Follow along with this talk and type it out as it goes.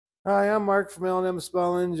Hi, I'm Mark from L&M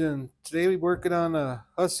Small Engine. Today we're working on a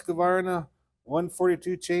Husqvarna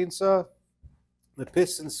 142 chainsaw. The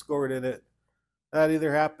piston scored in it. That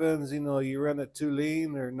either happens, you run it too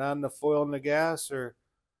lean or not enough oil in the gas, or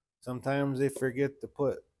sometimes they forget to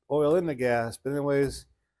put oil in the gas. But anyways,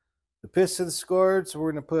 the piston scored, so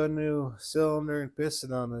we're going to put a new cylinder and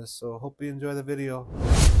piston on this. So hope you enjoy the video.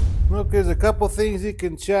 Look, there's a couple things you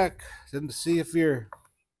can check to see if your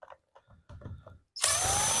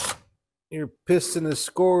piston is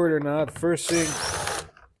scored or not. First thing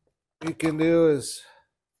you can do is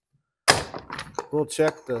we'll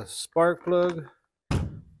check the spark plug. But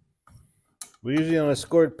usually on a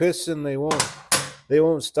scored piston they won't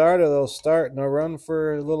start, or they'll start and they'll run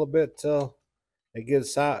for a little bit till it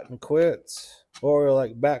gets hot and quits, or it'll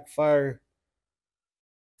like backfire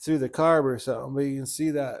through the carb or something. But you can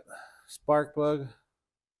see that spark plug,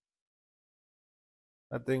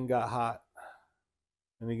 that thing got hot,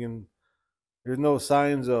 and there's no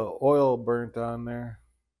signs of oil burnt on there.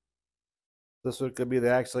 This one could be they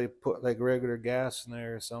actually put like regular gas in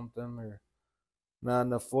there or something, or not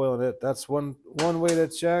enough oil in it. That's one way to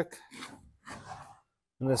check.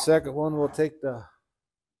 And the second one, we'll take the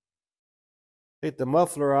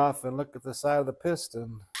muffler off and look at the side of the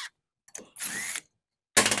piston.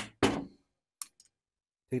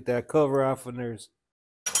 Take that cover off, and there's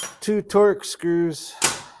 2 torque screws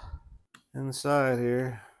inside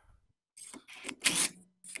here.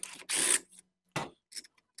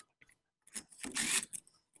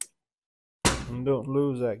 And don't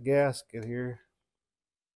lose that gasket here.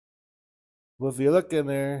 Well, if you look in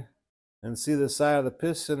there and see the side of the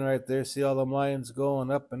piston right there, see all them lines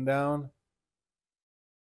going up and down?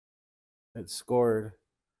 It's scored.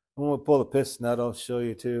 When we pull the piston out, I'll show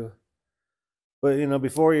you too. But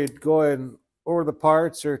before you go ahead and order the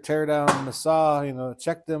parts or tear down the saw,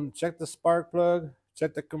 check the spark plug,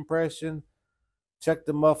 check the compression, check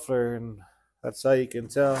the muffler, and that's how you can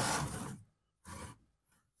tell.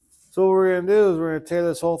 So what we're gonna do is we're gonna tear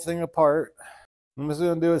this whole thing apart. I'm just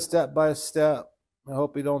gonna do it step by step. I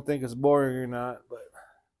hope you don't think it's boring or not, but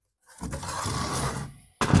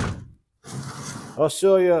I'll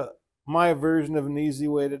show you my version of an easy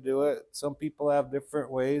way to do it. Some people have different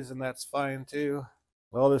ways, and that's fine too.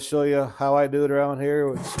 I'll just show you how I do it around here,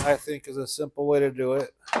 which I think is a simple way to do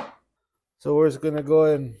it. So we're just gonna go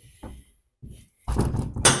ahead and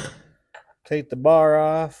take the bar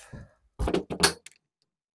off.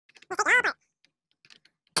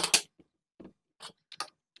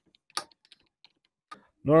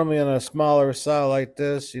 Normally on a smaller saw like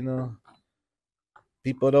this,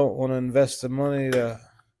 people don't want to invest the money to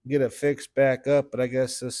get it fixed back up, but I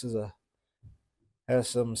guess this has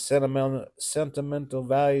some sentimental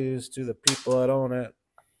values to the people that own it.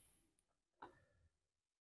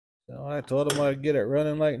 So I told them I'd get it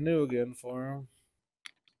running like new again for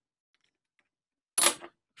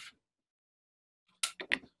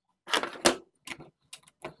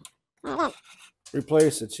them.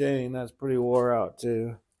 Replace the chain, that's pretty wore out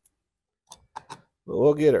too. But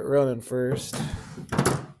we'll get it running first.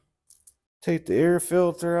 Take the air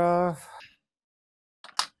filter off.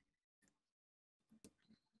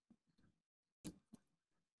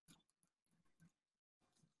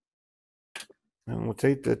 And we'll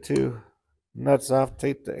take the 2 nuts off,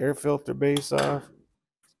 take the air filter base off.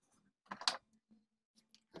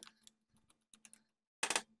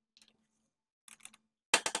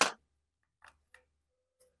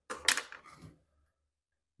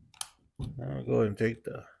 I'll go ahead and take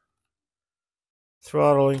the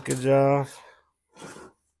throttle linkage off.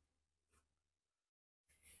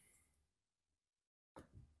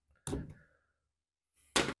 And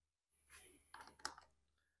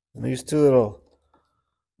these 2 little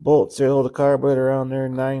bolts, they hold the carburetor around there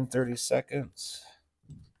 9/32.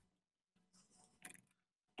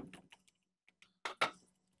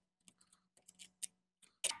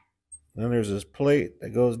 Then there's this plate that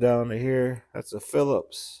goes down to here. That's a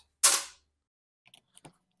Phillips.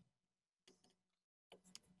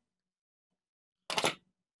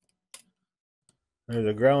 There's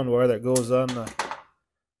a ground wire that goes on the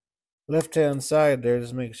left-hand side there.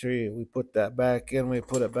 Just make sure we put that back in. We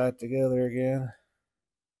put it back together again.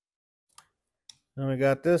 And we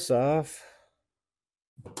got this off.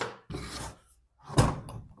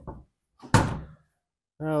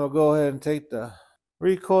 Now we'll go ahead and take the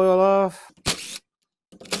recoil off.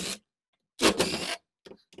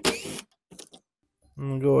 I'm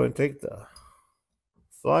gonna go ahead and take the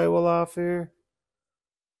flywheel off here.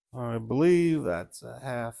 I believe that's a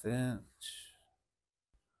 1/2 inch.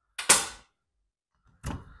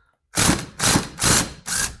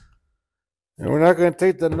 And we're not going to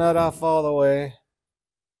take the nut off all the way.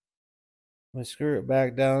 We screw it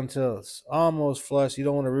back down till it's almost flush. You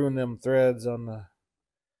don't want to ruin them threads on the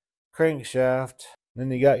crankshaft.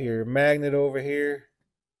 Then you got your magnet over here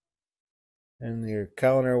and your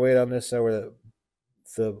counterweight on this side where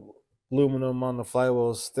the aluminum on the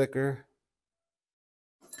flywheel is thicker.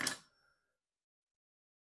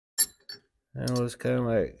 And we'll just kind of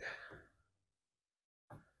like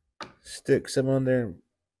stick some on there and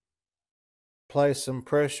apply some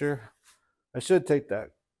pressure. I should take that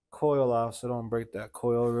coil off so I don't break that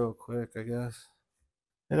coil real quick, I guess.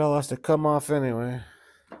 It all has to come off anyway.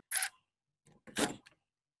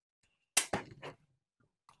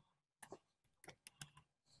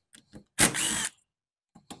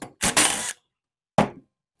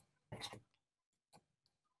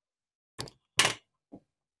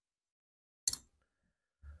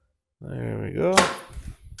 There we go.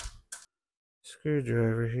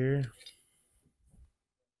 Screwdriver here.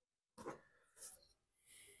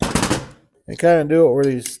 I kind of do it where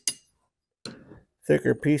these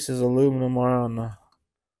thicker pieces of aluminum are on the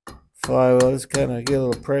flywheel. Just kind of get a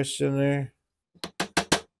little pressure in there.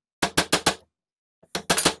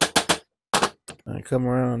 And come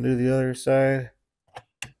around and do the other side.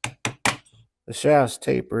 The shaft's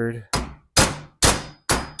tapered.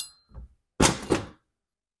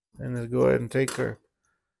 And let's go ahead and take our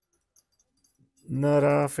nut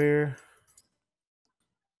off here.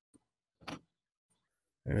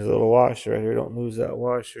 There's a little washer right here. Don't lose that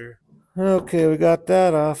washer. Okay, we got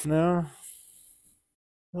that off now.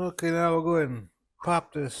 Okay, now we'll go ahead and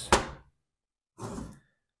pop this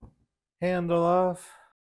handle off.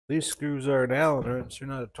 These screws are an Allen wrench, they're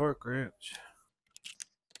not a torque wrench.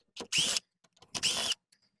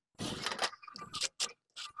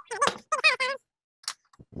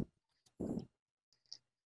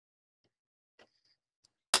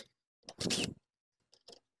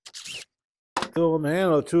 So on the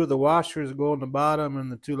handle, two of the washers go on the bottom and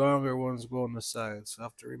the two longer ones go on the side. So I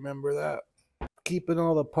have to remember that. Keeping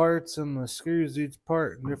all the parts and the screws each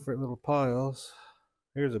part in different little piles.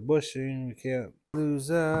 Here's a bushing, you can't lose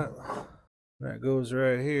that. That goes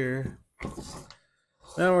right here.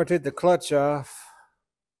 Now we're going to take the clutch off.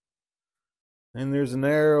 And there's an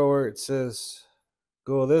arrow where it says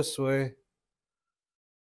go this way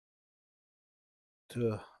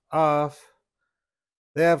to off.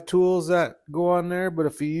 They have tools that go on there, but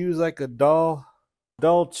if you use like a dull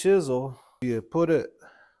chisel, you put it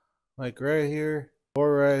like right here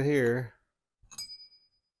or right here.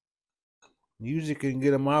 Usually you can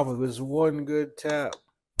get them off with just one good tap.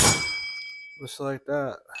 Just like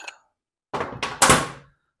that.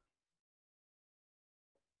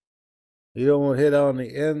 You don't want to hit on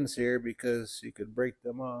the ends here because you could break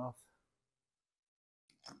them off.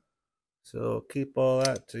 So keep all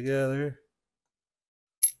that together.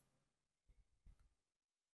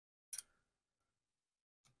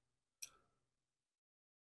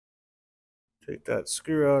 Take that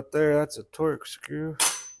screw out there. That's a torque screw.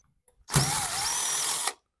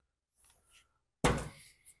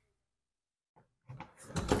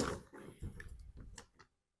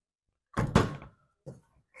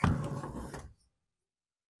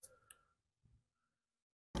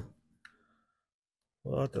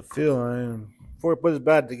 We'll have to feel on. Before it puts it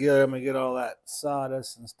back together, I'm going to get all that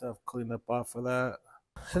sawdust and stuff cleaned up off of that.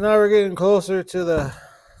 So now we're getting closer to the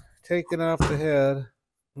taking off the head.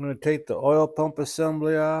 I'm going to take the oil pump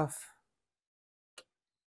assembly off.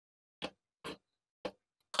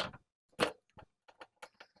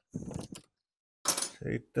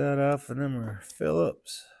 Take that off, and then our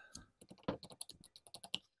Phillips.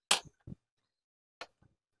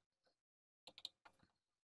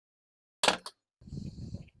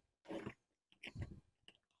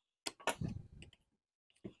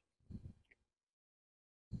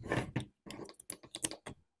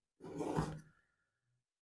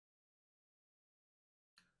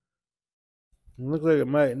 It looks like it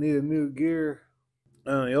might need a new gear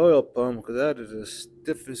on the oil pump because that is as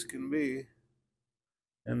stiff as can be.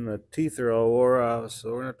 And the teeth are all wore out, so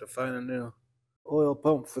we're going to have to find a new oil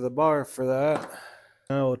pump for the bar for that.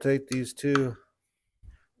 Now we'll take these two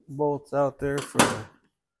bolts out there for the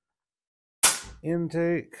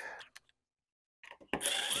intake.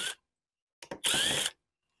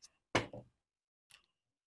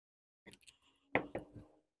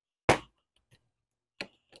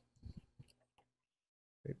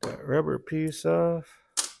 Take that rubber piece off.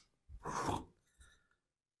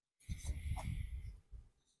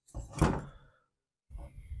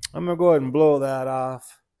 I'm going to go ahead and blow that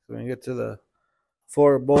off so we can get to the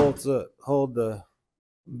 4 bolts that hold the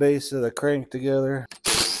base of the crank together.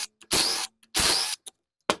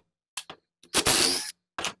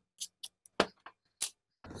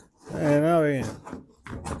 And now we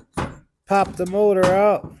pop the motor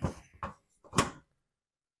out.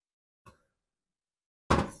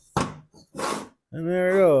 And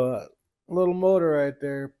there we go. A little motor right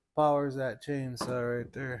there powers that chainsaw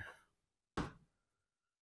right there.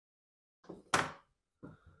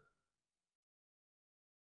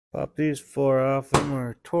 Pop these 4 off. Them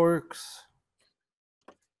are Torx.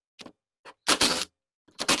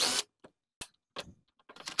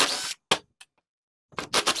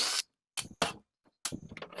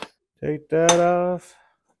 Take that off.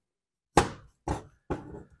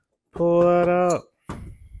 Pull that out.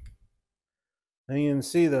 And you can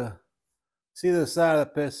see the side of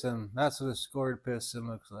the piston. That's what a scored piston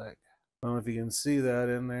looks like. I don't know if you can see that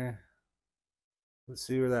in there. Let's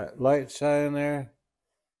see where that light shining there.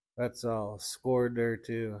 That's all scored there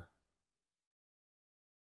too.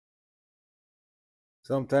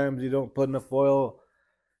 Sometimes you don't put enough oil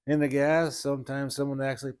in the gas. Sometimes someone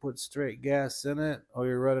actually puts straight gas in it, or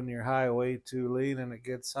you're running your highway too lean and it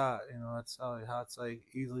gets hot. You know, that's how hot it's like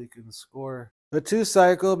easily can score. The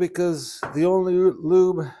 2-cycle, because the only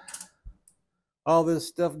lube all this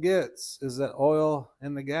stuff gets is that oil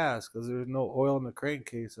in the gas, because there's no oil in the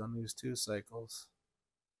crankcase on these 2-cycles.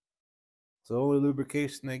 So the only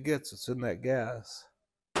lubrication they get is in that gas.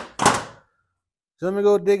 So I'm gonna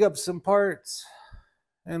go dig up some parts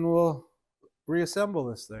and we'll reassemble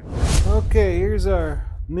this thing. Okay, here's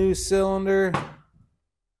our new cylinder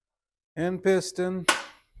and piston.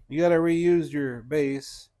 You gotta reuse your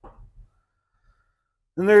base.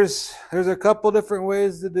 And there's a couple different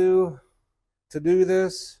ways to do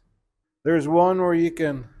this. There's one where you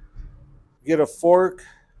can get a fork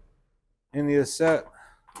and you set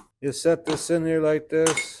this in here like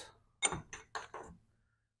this.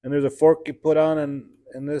 And there's a fork you put on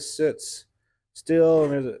and this sits still,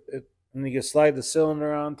 and and you can slide the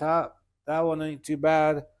cylinder on top. That one ain't too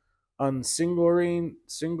bad on single ring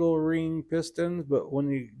pistons, but when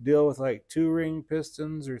you deal with like 2-ring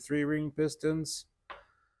pistons or 3-ring pistons,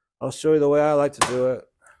 I'll show you the way I like to do it.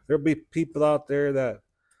 There'll be people out there that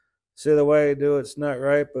say the way I do it's not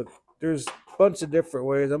right, but there's a bunch of different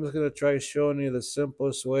ways. I'm just going to try showing you the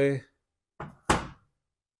simplest way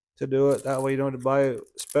to do it. That way you don't have to buy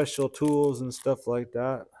special tools and stuff like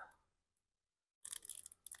that.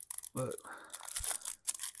 But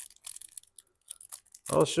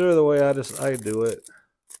I'll show you the way I do it.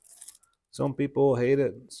 Some people hate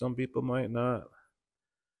it, some people might not.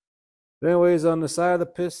 But anyways, on the side of the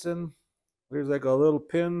piston, there's like a little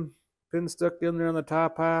pin stuck in there on the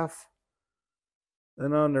top half.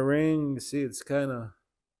 Then on the ring, you see it's kind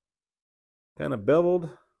of beveled,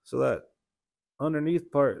 so that underneath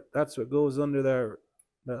part, that's what goes under that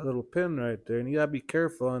little pin right there. And you gotta be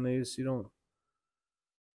careful on these so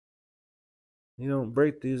you don't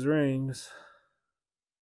break these rings.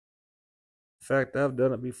 In fact, I've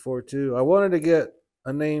done it before too. I wanted to get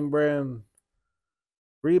a name brand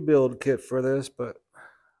rebuild kit for this, but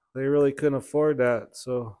they really couldn't afford that,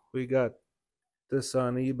 so we got this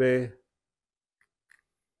on eBay.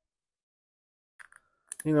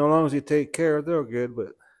 You know, as long as you take care of it, they're good.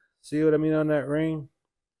 But see what I mean on that ring?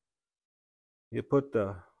 You put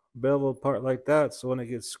the bevel part like that, so when it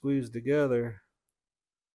gets squeezed together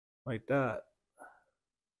like that,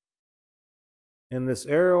 and this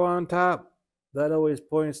arrow on top, that always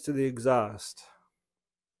points to the exhaust.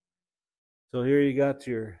 So here you got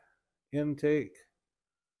your intake.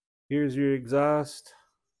 Here's your exhaust.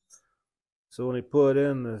 So when you put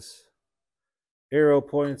in, this arrow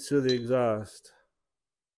points to the exhaust.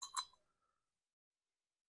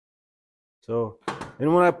 So,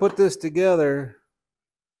 and when I put this together,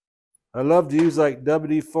 I love to use like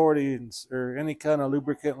WD-40 or any kind of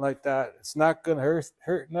lubricant like that. It's not going to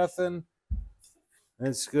hurt nothing.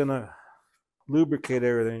 It's going to lubricate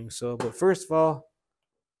everything. So, but first of all,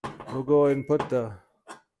 we'll go ahead and put the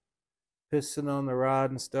piston on the rod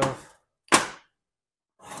and stuff.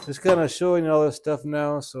 Just kind of showing you all this stuff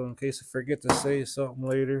now, so in case I forget to say something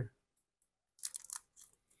later.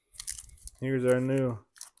 Here's our new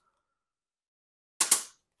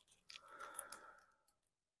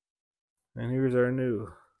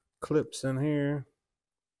clips in here.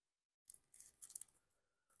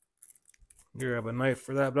 Grab a knife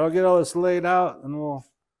for that, but I'll get all this laid out and we'll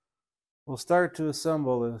start to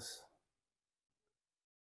assemble this.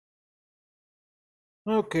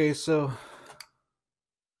 Okay, so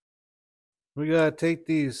we gotta take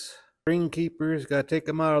these ring keepers, gotta take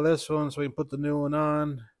them out of this one so we can put the new one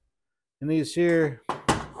on. And these here,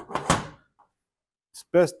 it's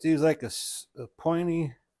best to use like a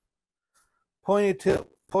pointy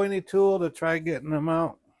tool to try getting them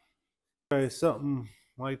out. Try something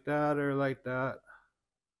like that or like that.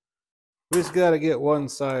 We just got to get one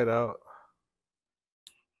side out.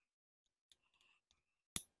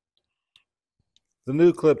 The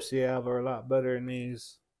new clips you have are a lot better than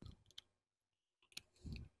these.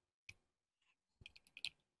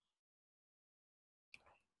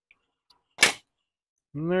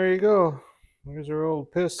 And there you go. There's our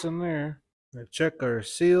old piston there. Now check our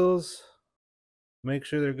seals. Make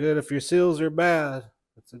sure they're good. If your seals are bad,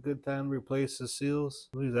 it's a good time to replace the seals.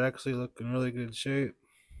 These actually look in really good shape.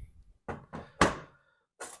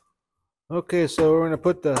 Okay, so we're going to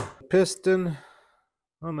put the piston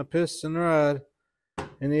on the piston rod,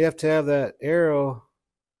 and you have to have that arrow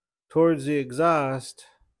towards the exhaust.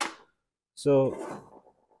 So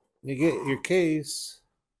you get your case,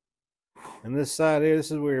 and this side here,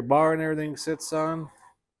 this is where your bar and everything sits on.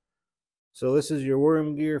 So this is your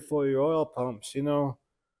worm gear for your oil pumps. You know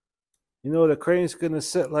the crane's going to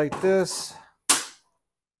sit like this,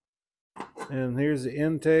 and here's the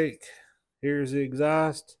intake, here's the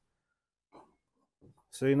exhaust.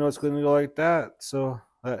 So you know it's going to go like that. So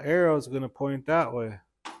that arrow is going to point that way.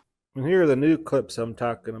 And here are the new clips I'm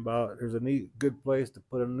talking about. There's a neat, good place to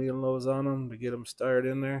put a needle nose on them to get them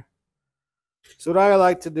started in there. So what I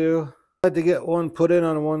like to do, I like to get one put in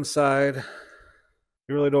on one side.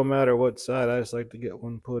 It really don't matter what side. I just like to get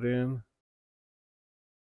one put in.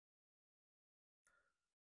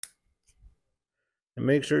 And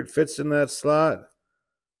make sure it fits in that slot.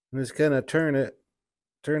 And just kind of turn it.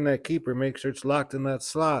 Turn that keeper, make sure it's locked in that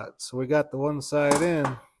slot. So we got the one side in.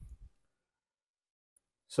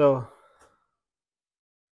 So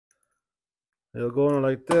it'll go in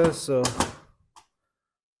like this. So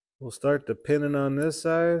we'll start the pinning on this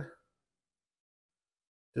side.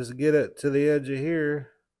 Just get it to the edge of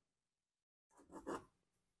here.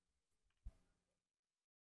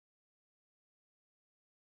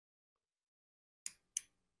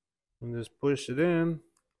 And just push it in.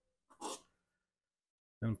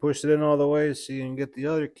 And push it in all the way so you can get the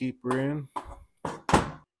other keeper in.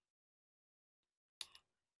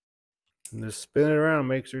 And just spin it around,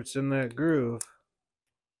 make sure it's in that groove.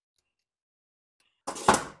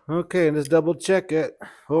 Okay, and just double check it.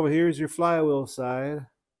 Over here is your flywheel side.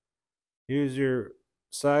 Here's your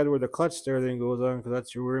side where the clutch steering goes on, because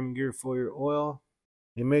that's your worm gear for your oil.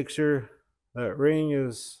 You make sure that ring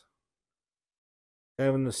is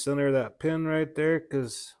having the center of that pin right there,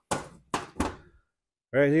 because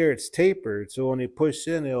right here it's tapered, so when you push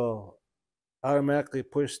in, it'll automatically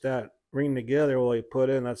push that ring together while you put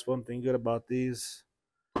in. That's one thing good about these.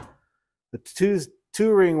 The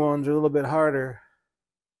two ring ones are a little bit harder,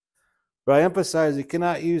 but I emphasize you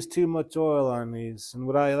cannot use too much oil on these. And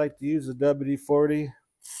what I like to use is WD-40.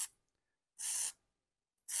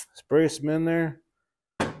 Spray some in there.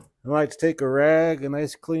 I like to take a rag, a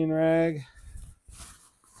nice clean rag.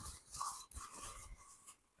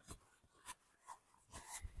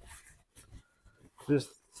 Just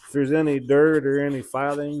if there's any dirt or any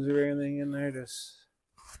filings or anything in there, just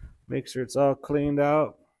make sure it's all cleaned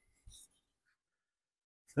out.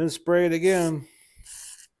 Then spray it again,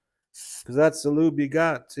 because that's the lube you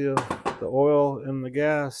got till the oil and the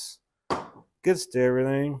gas gets to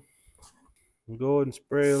everything. Go ahead and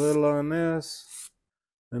spray a little on this,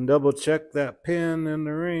 and double check that pin in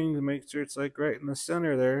the ring to make sure it's like right in the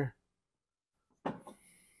center there.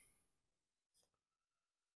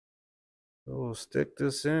 So we'll stick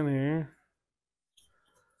this in here.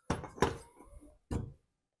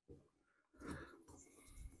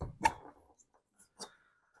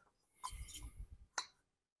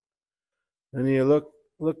 And you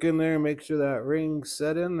look in there and make sure that ring's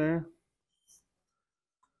set in there.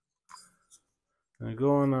 And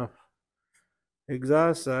go on the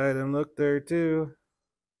exhaust side and look there too.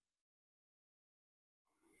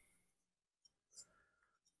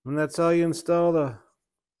 And that's how you install the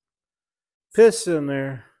piston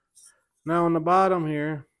there. Now on the bottom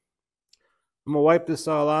here, I'm gonna wipe this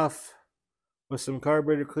all off with some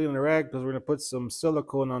carburetor cleaner rag, because we're gonna put some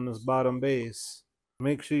silicone on this bottom base.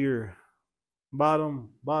 Make sure your bottom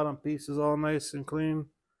piece is all nice and clean.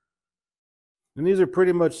 And these are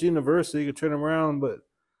pretty much universal. You can turn them around, but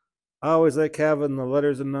I always like having the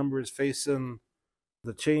letters and numbers facing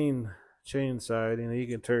the chain side. You know, you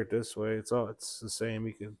can turn it this way. It's the same.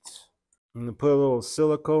 You can put a little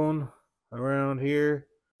silicone around here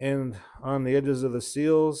and on the edges of the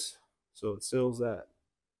seals, so it seals that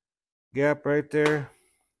gap right there.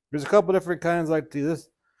 There's a couple different kinds like this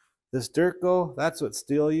Durco. That's what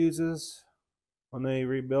Steel uses when they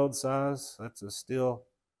rebuild saws. That's a Steel.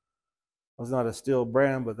 Well, it's not a Steel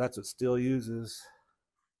brand, but that's what Steel uses.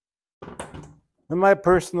 And my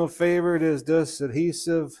personal favorite is this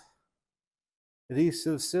adhesive.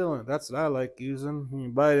 adhesive sealant. That's what I like using. You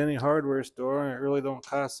can buy it at any hardware store, and it really don't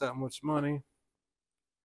cost that much money.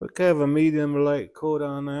 But kind of a medium to light coat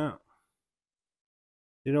on that.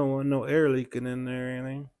 You don't want no air leaking in there or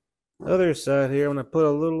anything. Other side here, I'm going to put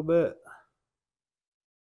a little bit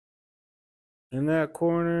in that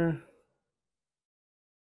corner,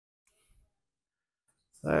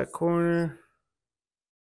 that corner,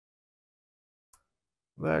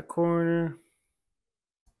 that corner,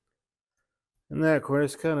 and that corner.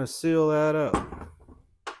 Just kind of seal that up.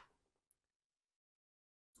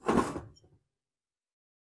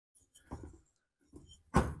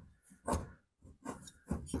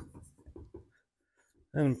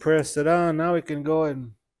 And press it on. Now we can go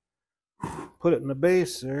and put it in the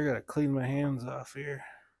base there. I gotta clean my hands off here.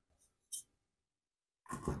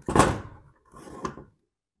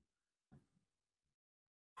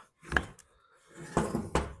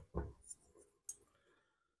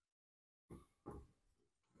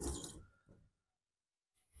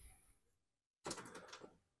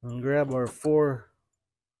 And grab our 4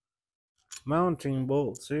 mounting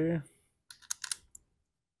bolts here.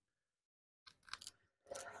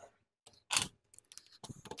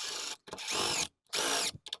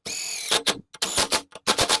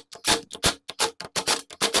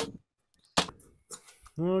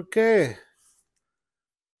 Okay,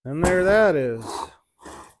 and there that is.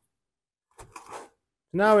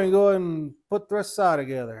 Now we can go and put the rest saw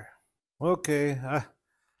together. Okay,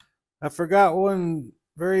 I forgot one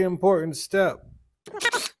very important step.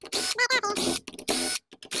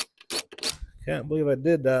 Can't believe I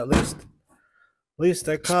did that. At least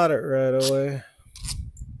I caught it right away.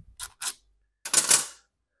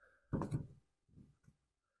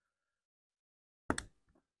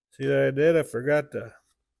 See what I did? I forgot to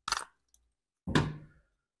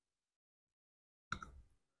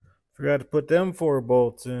put them 4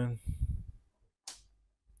 bolts in.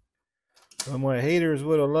 Well, my haters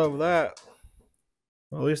would have loved that.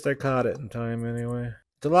 Well, at least I caught it in time anyway.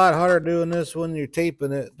 It's a lot harder doing this when you're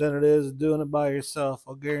taping it than it is doing it by yourself.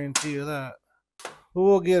 I'll guarantee you that. But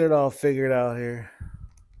we'll get it all figured out here.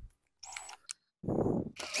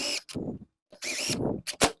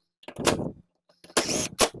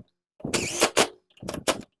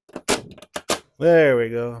 There we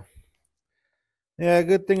go. Yeah,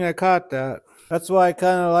 good thing I caught that. That's why I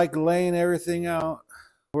kind of like laying everything out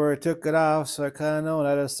where I took it off, so I kind of know. And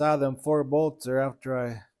I just saw them 4 bolts there after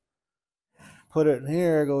I put it in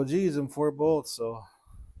here. I go, geez, them 4 bolts. So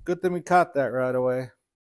good thing we caught that right away.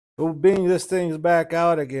 But being this thing's back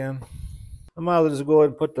out again, I might as well just go ahead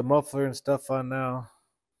and put the muffler and stuff on now.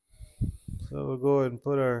 So we'll go ahead and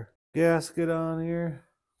put our gasket on here.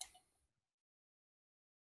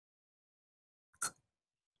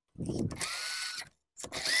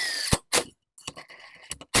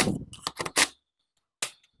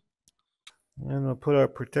 And we'll put our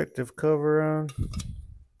protective cover on.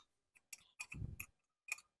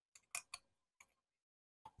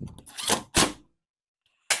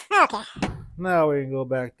 Okay. Now we can go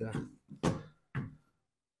back to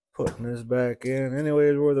putting this back in.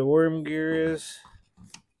 Anyways, where the worm gear is,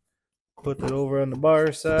 put it over on the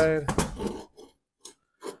bar side.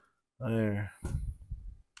 There.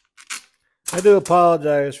 I do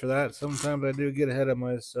apologize for that. Sometimes I do get ahead of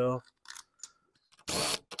myself.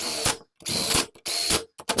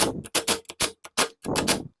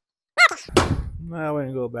 Now we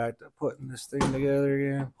can go back to putting this thing together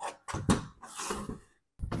again.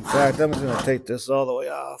 In fact, I'm just going to take this all the way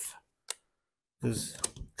off. Because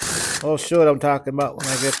I'll show what I'm talking about when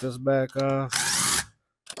I get this back off.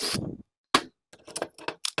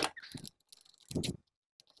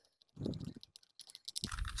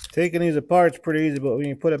 Taking these apart is pretty easy, but when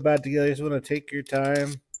you put it back together, you just want to take your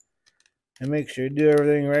time and make sure you do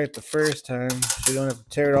everything right the first time so you don't have to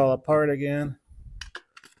tear it all apart again.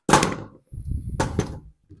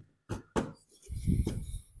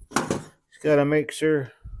 Just got to make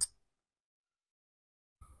sure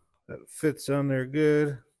that it fits on there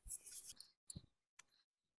good.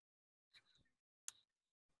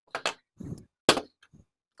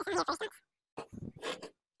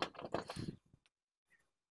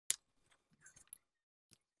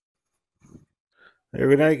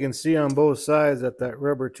 There, now you can see on both sides that that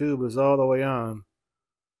rubber tube is all the way on.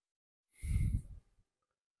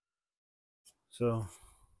 So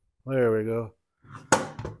there we go.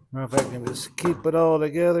 Now if I can just keep it all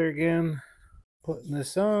together again, putting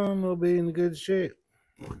this on, we'll be in good shape.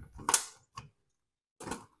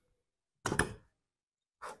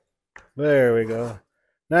 There we go.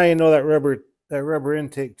 Now you know that rubber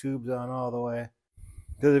intake tube's on all the way.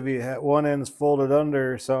 Because if you have one end's folded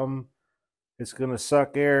under or something, it's gonna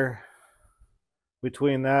suck air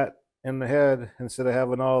between that and the head instead of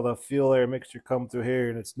having all the fuel air mixture come through here,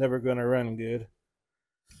 and it's never going to run good.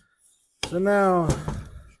 So now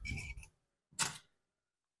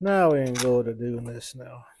we can go to doing this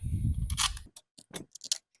now.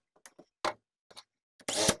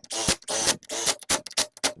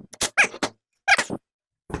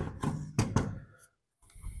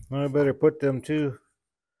 I better put them 2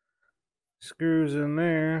 screws in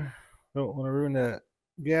there. Don't want to ruin that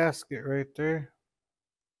gasket right there.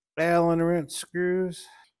 Allen wrench screws.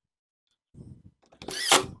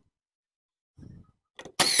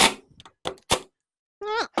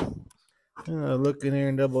 Look in here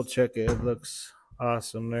and double check it. It looks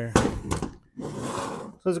awesome there.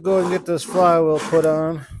 So let's go ahead and get this flywheel put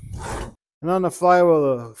on. And on the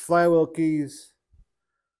flywheel keys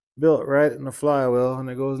built right in the flywheel, and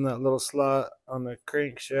it goes in that little slot on the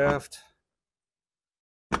crankshaft.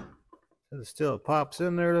 It still pops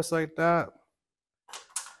in there just like that.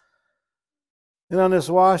 And on this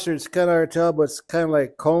washer, it's kind of hard to tell, but it's kind of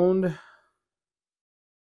like coned.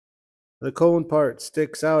 The cone part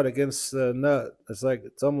sticks out against the nut.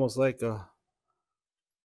 It's almost like a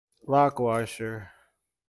lock washer.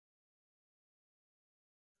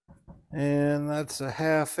 And that's a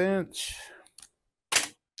 1/2 inch.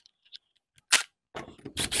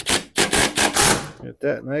 Get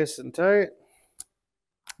that nice and tight.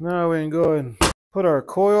 Now we can go and put our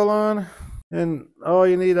coil on. And all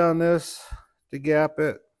you need on this to gap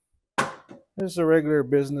it is a regular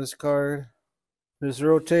business card. Just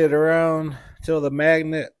rotate it around till the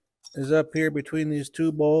magnet is up here between these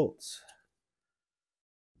 2 bolts.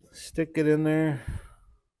 Stick it in there.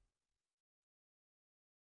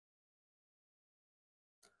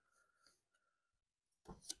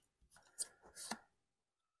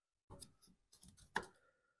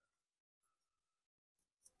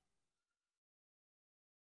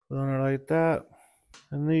 Put on it like that.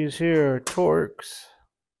 And these here are Torx.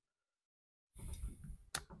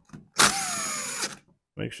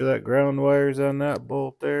 Make sure that ground wire's on that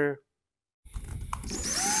bolt there.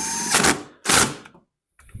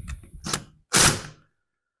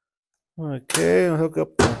 Okay, I'll hook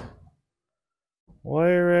up the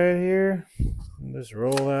wire right here and just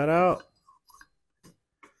roll that out.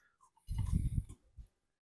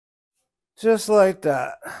 Just like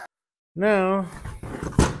that. Now,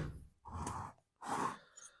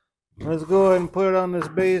 let's go ahead and put it on this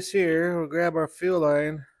base here. We'll grab our fuel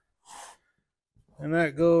line, and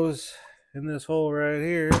that goes in this hole right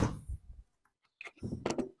here.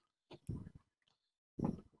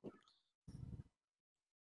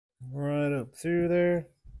 Right up through there.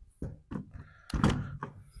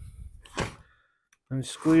 And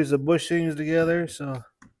squeeze the bushings together so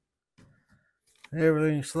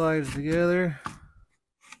everything slides together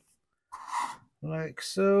like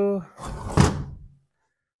so.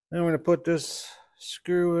 Then we're going to put this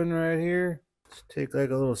screw in right here. Just take like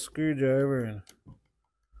a little screwdriver and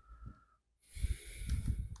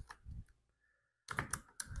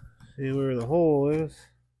see where the hole is.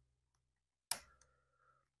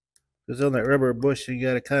 Because on that rubber bushing, you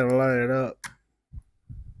got to kind of line it up.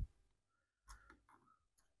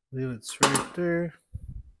 Leave it right there.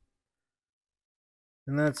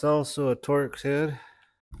 And that's also a Torx head.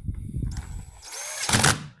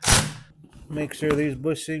 Make sure these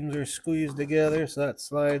bushings are squeezed together so that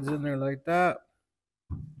slides in there like that.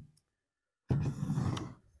 And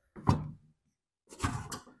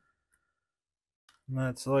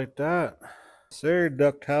that's like that. Air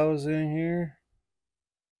duct housing here.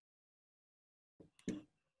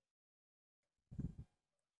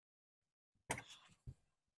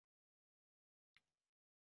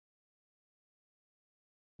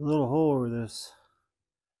 A little hole over this,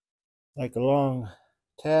 like a long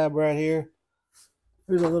tab right here.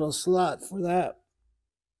 There's a little slot for that.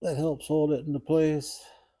 That helps hold it into place.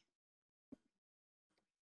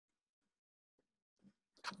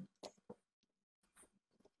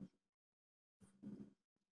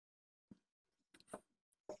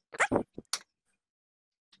 I'm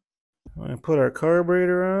going to put our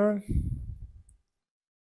carburetor on.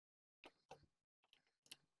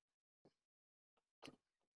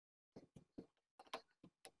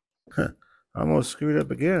 Almost screwed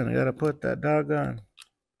up again. I got to put that doggone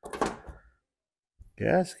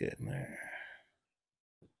gasket in there.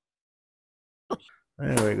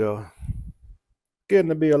 There we go. Getting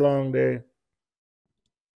to be a long day.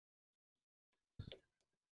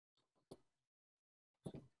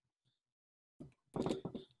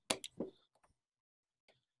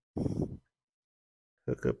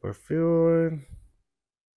 Hook up our fuel line.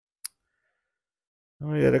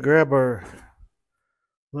 We got to grab our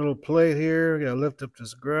little plate here. We got to lift up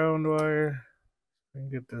this ground wire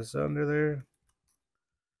And get this under there.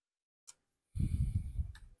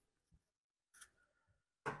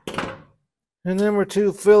 And then we're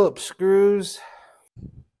 2 Phillips screws.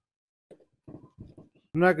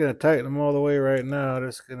 I'm not going to tighten them all the way right now.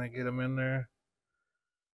 Just going to get them in there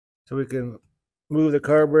so we can move the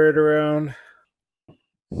carburetor around.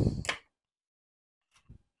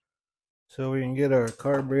 So we can get our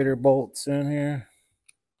carburetor bolts in here.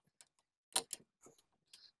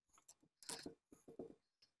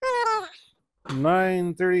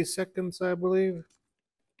 9/32, I believe.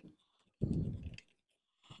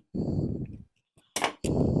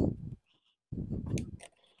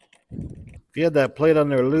 If you had that plate on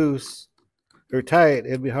there loose or tight,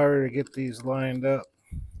 it'd be harder to get these lined up.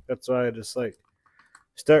 That's why I just like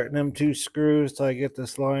starting them 2 screws till I get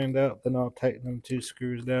this lined up, then I'll tighten them 2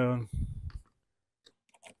 screws down.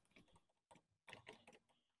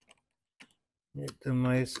 Get them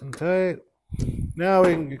nice and tight. Now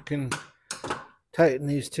we can tighten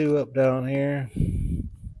these 2 up down here.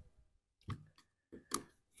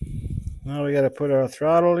 Now we got to put our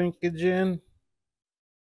throttle linkage in.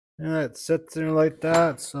 And that sits there like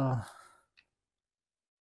that, so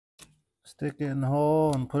stick it in the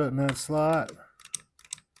hole and put it in that slot.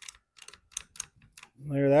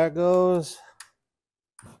 There that goes.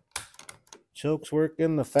 Choke's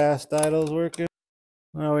working, the fast idle's working.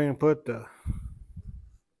 Now we can put the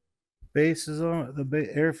bases on,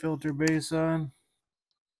 the air filter base on.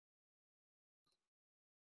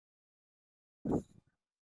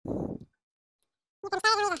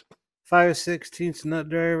 5/16 nut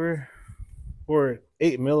driver, or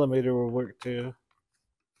 8mm will work too.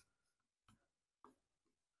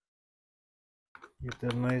 Get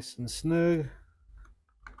them nice and snug.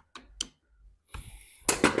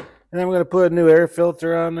 And I'm going to put a new air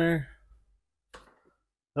filter on there.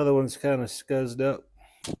 Other one's kind of scuzzed up.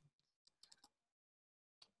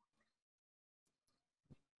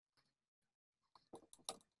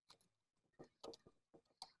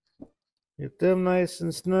 Get them nice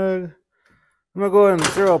and snug. I'm going to go ahead and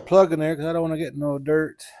throw a plug in there because I don't want to get no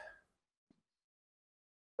dirt.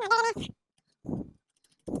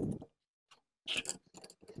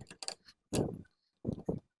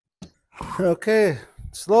 Okay,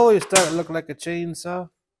 slowly starting to look like a chainsaw.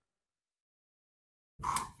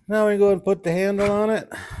 Now we go and put the handle on it.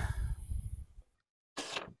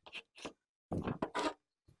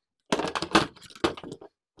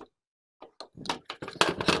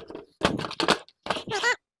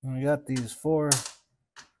 And we got these 4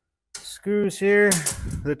 screws here.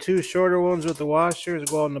 The 2 shorter ones with the washers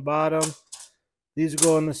go on the bottom. These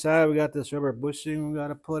go on the side. We got this rubber bushing we got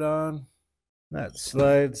to put on. That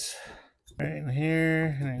slides right in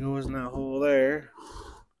here and it goes in that hole there.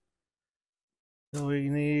 So we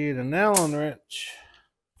need an Allen wrench.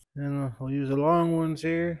 And we'll use the long ones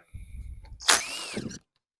here.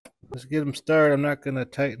 Let's get them started. I'm not going to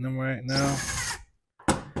tighten them right now.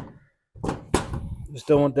 Just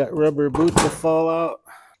don't want that rubber boot to fall out.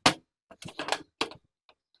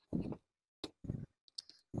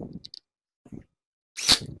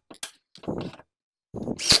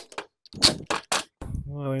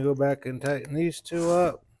 Well, we go back and tighten these 2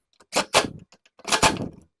 up.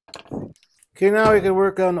 Okay, now we can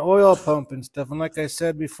work on the oil pump and stuff. And like I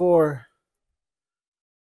said before,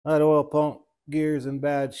 that oil pump gear is in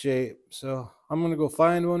bad shape. So I'm going to go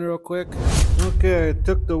find one real quick. Okay, I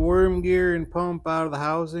took the worm gear and pump out of the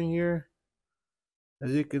housing here.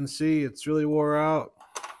 As you can see, it's really wore out.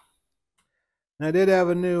 And I did have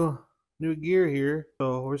a new gear here.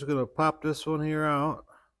 So we're just going to pop this one here out.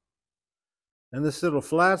 And this little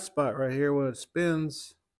flat spot right here, when it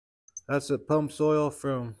spins, that's what pumps oil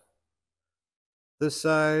from this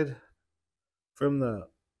side. From the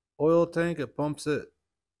oil tank, it pumps it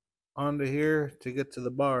onto here to get to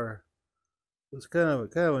the bar. It's kind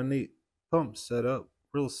of a neat pump setup,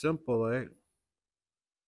 real simple, right?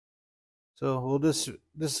 So we'll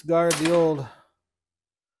discard the old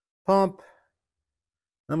pump.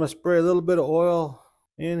 I'm gonna spray a little bit of oil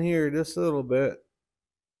in here, just a little bit,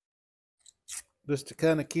 just to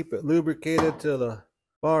kind of keep it lubricated till the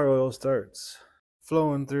bar oil starts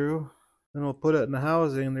flowing through. Then we'll put it in the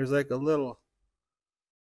housing. There's like a little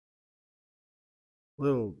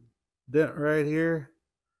dent right here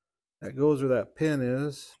that goes where that pin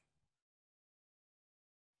is.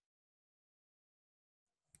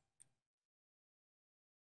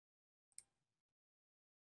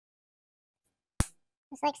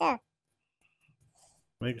 Just like so.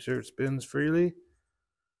 Make sure it spins freely.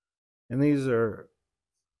 And these are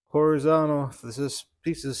horizontal. If this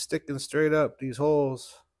piece is sticking straight up, these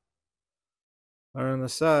holes are on the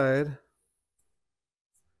side.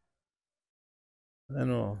 Then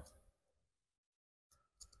we'll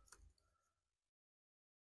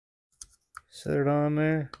set it on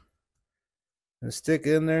there and stick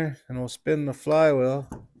it in there, and we'll spin the flywheel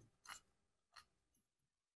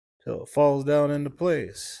till it falls down into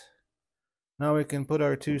place. Now we can put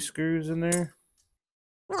our 2 screws in there.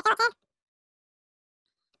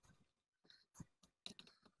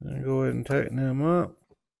 And go ahead and tighten them up.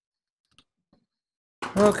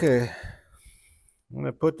 Okay, I'm going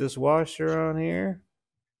to put this washer on here.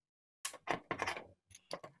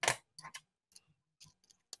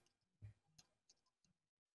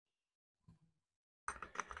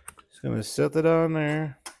 Just going to set it on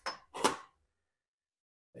there.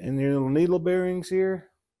 And your little needle bearings here,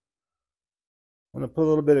 I'm going to put a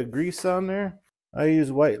little bit of grease on there. I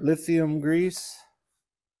use white lithium grease.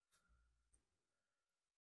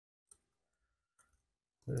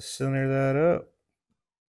 Just center that up.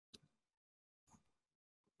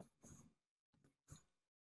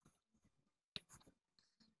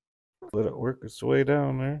 Let it work its way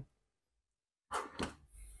down there.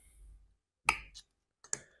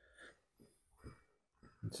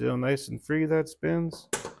 See how nice and free that spins?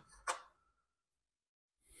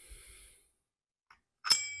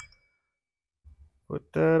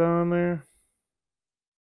 Put that on there.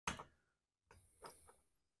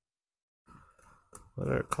 Put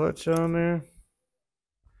our clutch on there.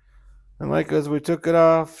 And like as we took it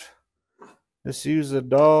off, just use a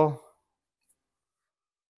dull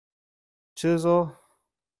chisel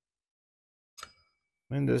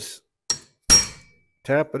and just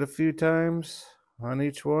tap it a few times on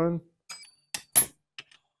each one.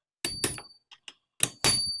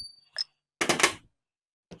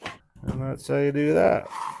 And that's how you do that.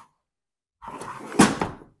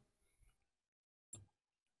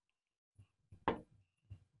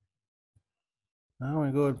 Now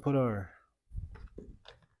we go ahead and put our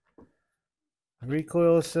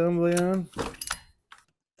recoil assembly on.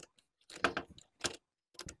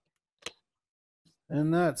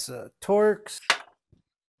 And that's Torx.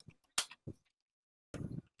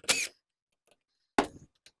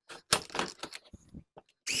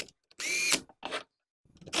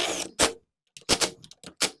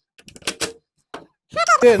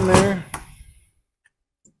 Getting there.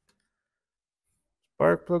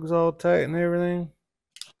 Spark plug's all tight and everything.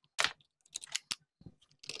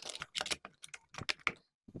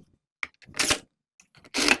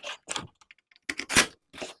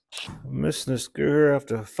 I'm missing a screw here. I have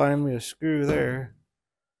to find me a screw there.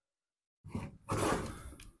 Then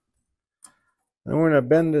we're going to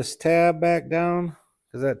bend this tab back down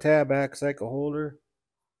because that tab acts like a holder.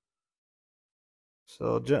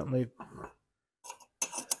 So gently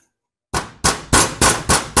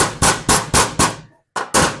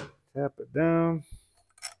tap it down.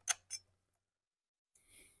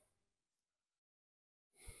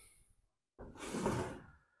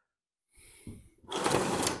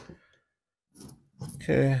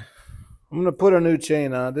 Okay, I'm going to put a new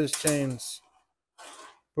chain on. This chain's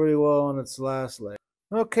pretty well on its last leg.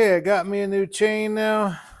 Okay, I got me a new chain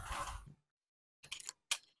now.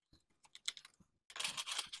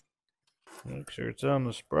 Make sure it's on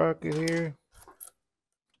the sprocket here.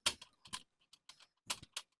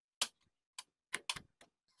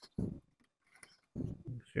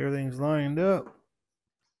 Make sure everything's lined up.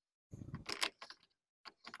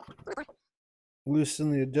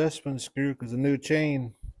 Loosen the adjustment screw because the new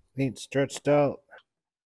chain ain't stretched out.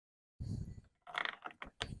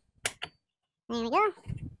 There we go.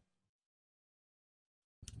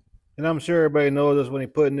 And I'm sure everybody knows this, when you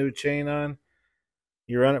put a new chain on,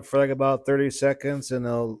 you run it for like about 30 seconds and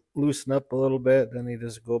they'll loosen up a little bit. Then you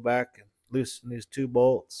just go back and loosen these 2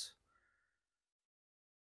 bolts.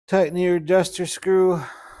 Tighten your adjuster screw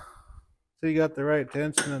so you got the right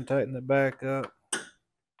tension and tighten it back up.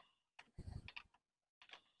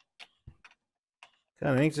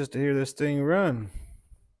 Kind of anxious to hear this thing run.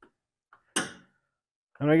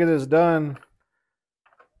 When I get this done,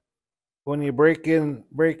 when you break in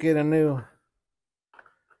a new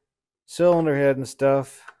cylinder head and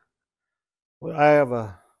stuff, I have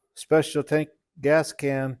a special tank gas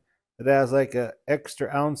can that has like an extra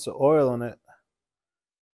ounce of oil in it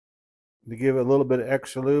to give it a little bit of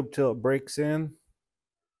extra lube till it breaks in.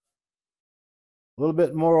 A little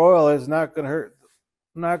bit more oil is not going to hurt.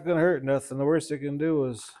 Not going to hurt nothing. The worst it can do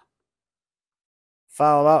is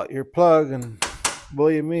foul out your plug, and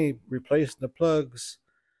believe me, replacing the plugs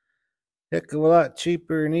heck of a lot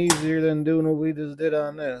cheaper and easier than doing what we just did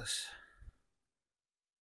on this.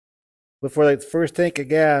 Before like the first tank of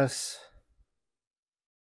gas,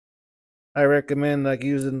 I recommend like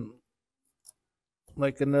using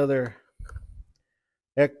like another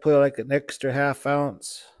Put like an extra ½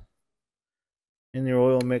 ounce in your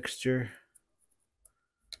oil mixture.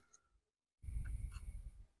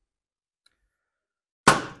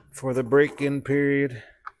 For the break-in period.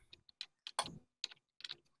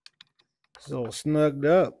 It's all snugged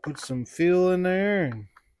up. Put some fuel in there and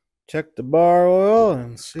check the bar oil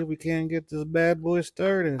and see if we can get this bad boy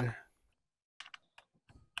started.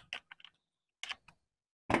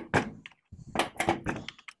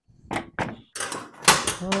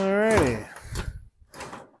 Alrighty.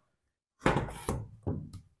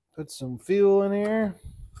 Put some fuel in here.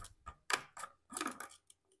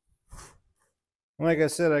 Like I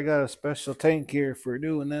said, I got a special tank here for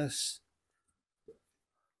doing this.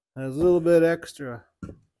 Has a little bit extra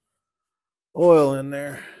oil in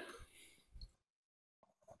there.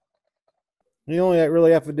 You only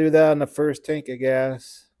really have to do that on the first tank of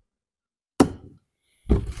gas.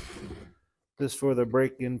 Just for the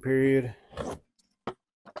break-in period.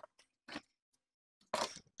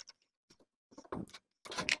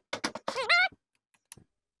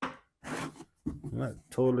 Not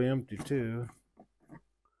totally empty too.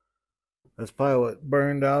 That's probably what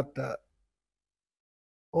burned out that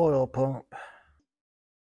oil pump.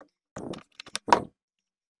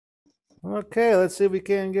 Okay, let's see if we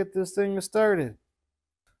can get this thing started.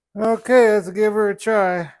 Okay, let's give her a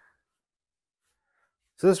try.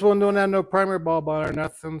 So this one don't have no primer bulb on or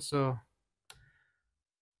nothing, so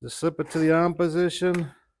just slip it to the on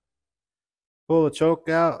position, pull the choke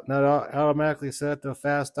out, and that automatically set it to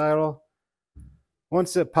fast idle.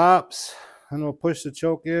 Once it pops, then we'll push the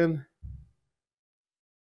choke in,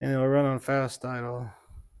 and it'll run on fast idle,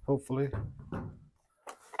 hopefully.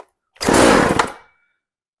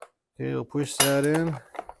 Okay, we'll push that in.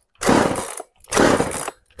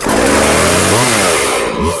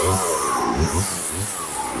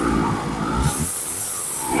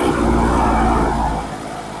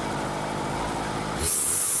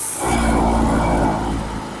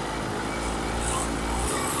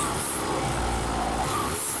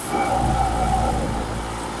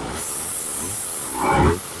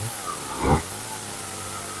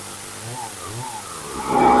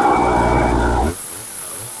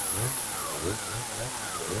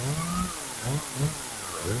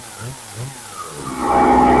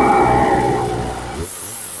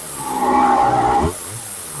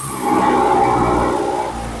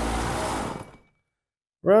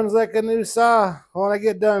 Runs like a new saw. When I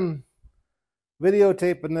get done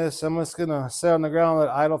videotaping this, I'm just gonna sit on the ground, let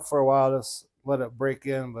it idle for a while, just let it break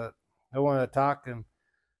in. But I wanted to talk and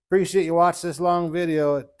appreciate you watching this long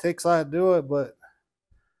video. It takes a lot to do it, but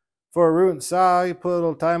for a root saw, you put a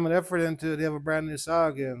little time and effort into it, you have a brand new saw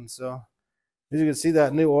again. So as you can see,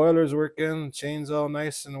 that new oiler's working, chain's all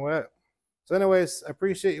nice and wet. So anyways, I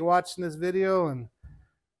appreciate you watching this video, and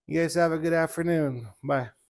you guys have a good afternoon. Bye.